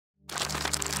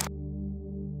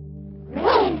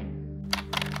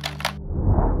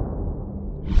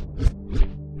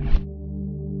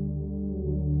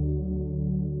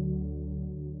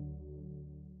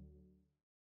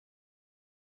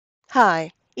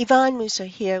Hi, Yvonne Musso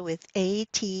here with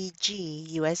ATG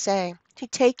USA to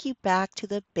take you back to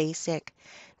the basic,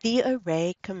 the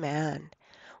array command.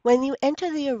 When you enter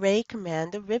the array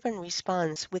command, the ribbon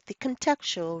responds with the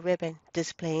contextual ribbon,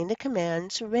 displaying the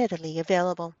commands readily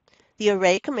available. The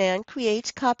array command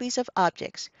creates copies of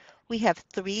objects. We have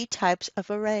three types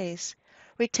of arrays: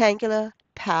 rectangular,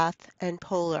 path, and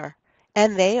polar.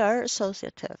 And they are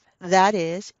associative. That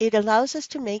is, it allows us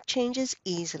to make changes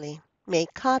easily,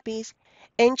 make copies,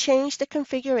 and change the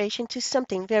configuration to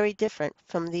something very different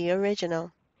from the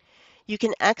original. You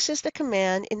can access the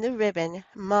command in the ribbon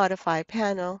Modify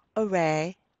panel,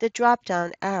 Array, the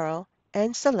drop-down arrow,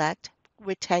 and select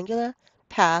Rectangular,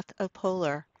 Path, or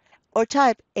Polar, or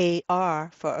type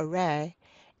AR for Array,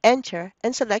 enter,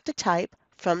 and select a type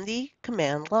from the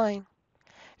command line.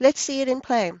 Let's see it in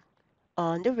play.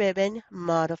 On the ribbon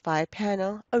Modify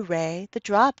panel, Array, the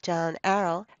drop-down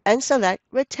arrow, and select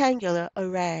Rectangular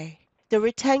Array. The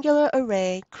rectangular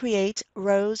array creates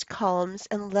rows, columns,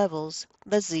 and levels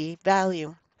the Z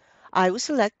value. I will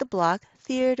select the block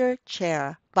Theater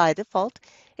Chair. By default,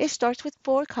 it starts with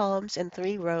 4 columns and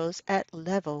 3 rows at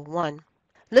level 1.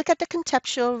 Look at the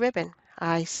conceptual ribbon.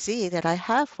 I see that I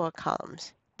have 4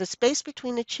 columns. The space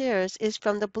between the chairs is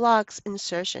from the block's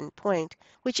insertion point,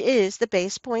 which is the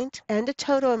base point, and the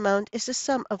total amount is the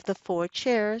sum of the 4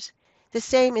 chairs. The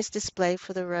same is displayed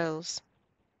for the rows.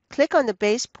 Click on the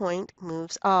base point,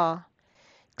 moves all.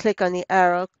 Click on the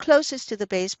arrow closest to the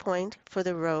base point for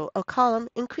the row or column,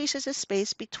 increases the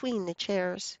space between the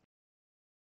chairs.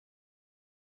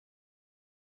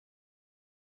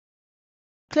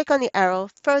 Click on the arrow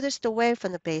furthest away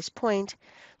from the base point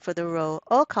for the row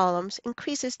or columns,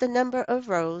 increases the number of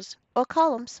rows or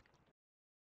columns.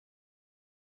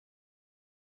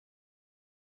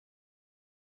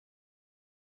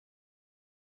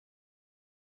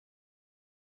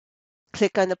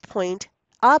 Click on the point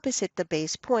opposite the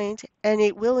base point and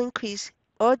it will increase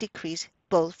or decrease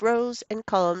both rows and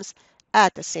columns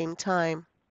at the same time.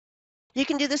 You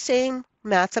can do the same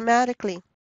mathematically.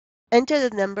 Enter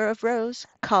the number of rows,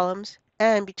 columns,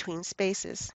 and between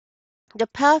spaces. The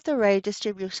path array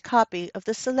distributes copy of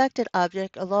the selected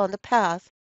object along the path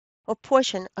or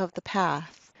portion of the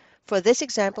path. For this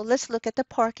example, let's look at the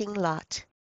parking lot.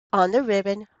 On the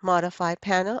ribbon, Modify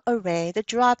panel, Array, the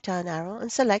drop-down arrow,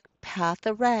 and select Path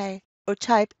Array, or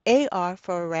type AR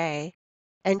for Array,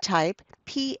 and type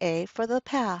PA for the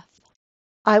path.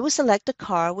 I will select a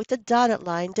car with a dotted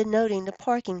line denoting the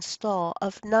parking stall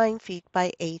of 9 feet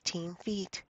by 18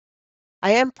 feet.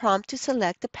 I am prompted to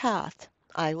select the path.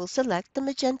 I will select the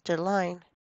magenta line.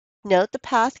 Note the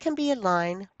path can be a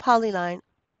line, polyline,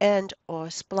 and/or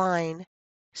spline,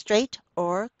 straight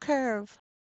or curve.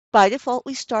 By default,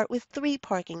 we start with 3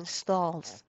 parking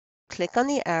stalls. Click on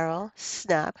the arrow,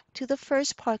 snap to the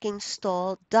first parking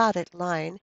stall dotted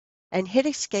line, and hit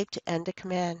Escape to end the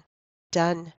command.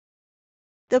 Done.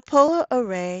 The polar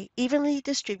array evenly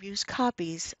distributes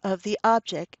copies of the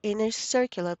object in a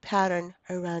circular pattern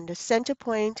around the center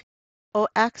point or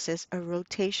axis of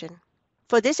rotation.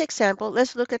 For this example,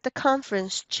 let's look at the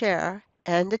conference chair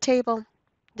and the table.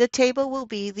 The table will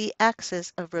be the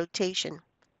axis of rotation.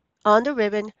 On the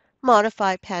ribbon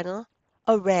Modify panel,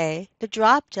 Array, the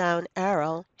drop-down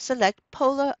arrow, select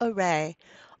Polar Array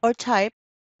or type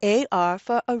AR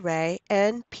for Array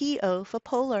and PO for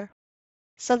Polar.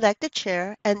 Select the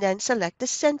chair and then select the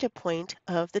center point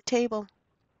of the table.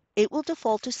 It will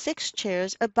default to 6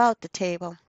 chairs about the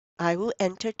table. I will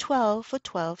enter 12 for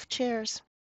 12 chairs.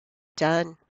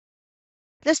 Done.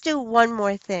 Let's do one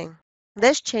more thing.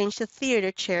 Let's change the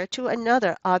theater chair to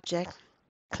another object.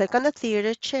 Click on the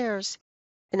theater chairs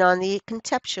and on the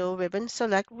conceptual ribbon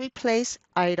select Replace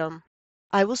Item.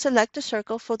 I will select the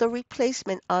circle for the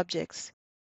replacement objects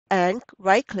and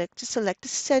right-click to select the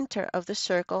center of the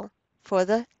circle for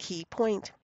the key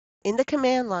point. In the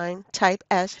command line, type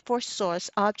S for source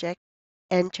object,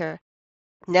 enter.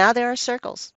 Now there are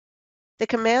circles. The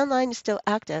command line is still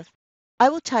active. I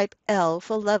will type L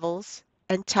for levels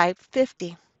and type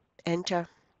 50, enter.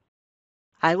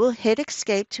 I will hit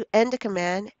Escape to end the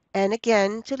command and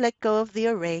again to let go of the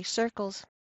array circles.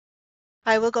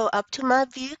 I will go up to my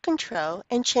view control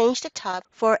and change the top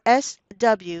for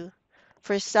SW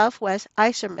for Southwest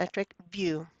Isometric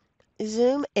View.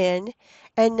 Zoom in,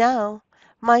 and now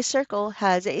my circle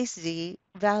has a Z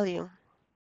value.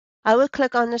 I will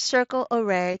click on the circle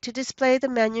array to display the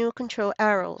manual control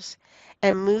arrows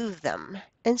and move them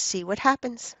and see what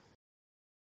happens.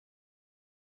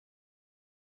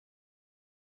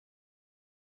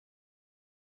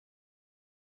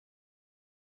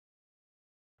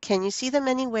 Can you see the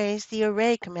many ways the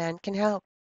array command can help?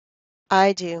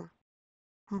 I do.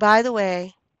 By the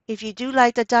way, if you do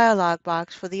like the dialog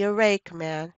box for the array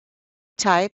command,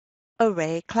 type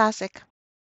array classic.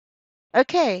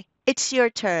 Okay, it's your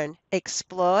turn.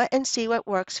 Explore and see what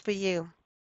works for you.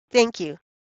 Thank you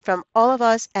from all of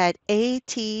us at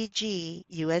ATG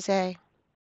USA.